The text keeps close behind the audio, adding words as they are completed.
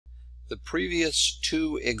The previous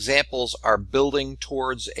two examples are building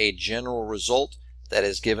towards a general result that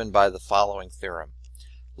is given by the following theorem.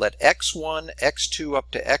 Let x1, x2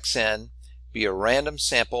 up to xn be a random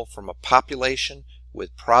sample from a population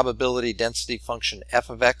with probability density function f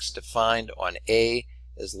of x defined on a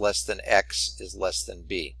is less than x is less than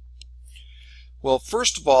b. Well,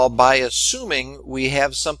 first of all, by assuming we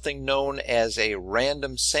have something known as a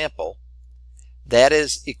random sample, that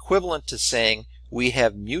is equivalent to saying we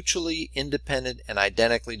have mutually independent and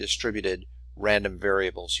identically distributed random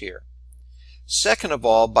variables here. Second of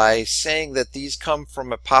all, by saying that these come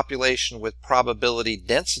from a population with probability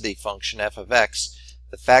density function f of x,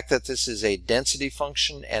 the fact that this is a density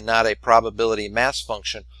function and not a probability mass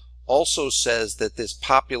function also says that this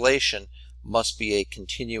population must be a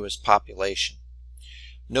continuous population.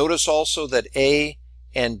 Notice also that a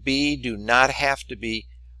and b do not have to be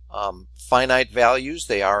finite values.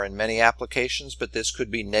 They are in many applications, but this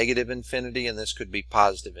could be negative infinity and this could be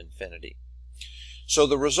positive infinity. So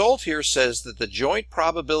the result here says that the joint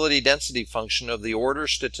probability density function of the order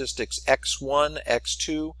statistics x1,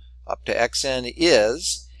 x2 up to xn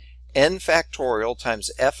is n factorial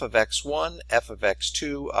times f of x1, f of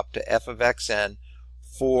x2 up to f of xn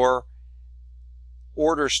for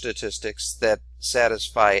order statistics that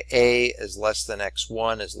satisfy a is less than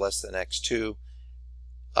x1 is less than x2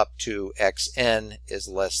 up to xn is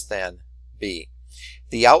less than b.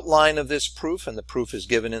 The outline of this proof, and the proof is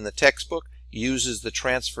given in the textbook, uses the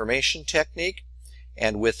transformation technique,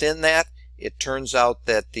 and within that it turns out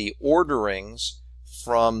that the orderings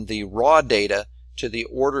from the raw data to the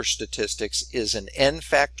order statistics is an n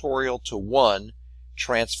factorial to 1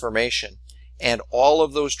 transformation, and all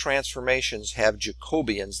of those transformations have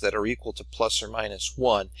Jacobians that are equal to plus or minus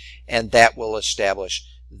 1, and that will establish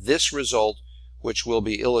this result, which will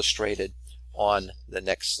be illustrated on the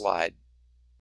next slide.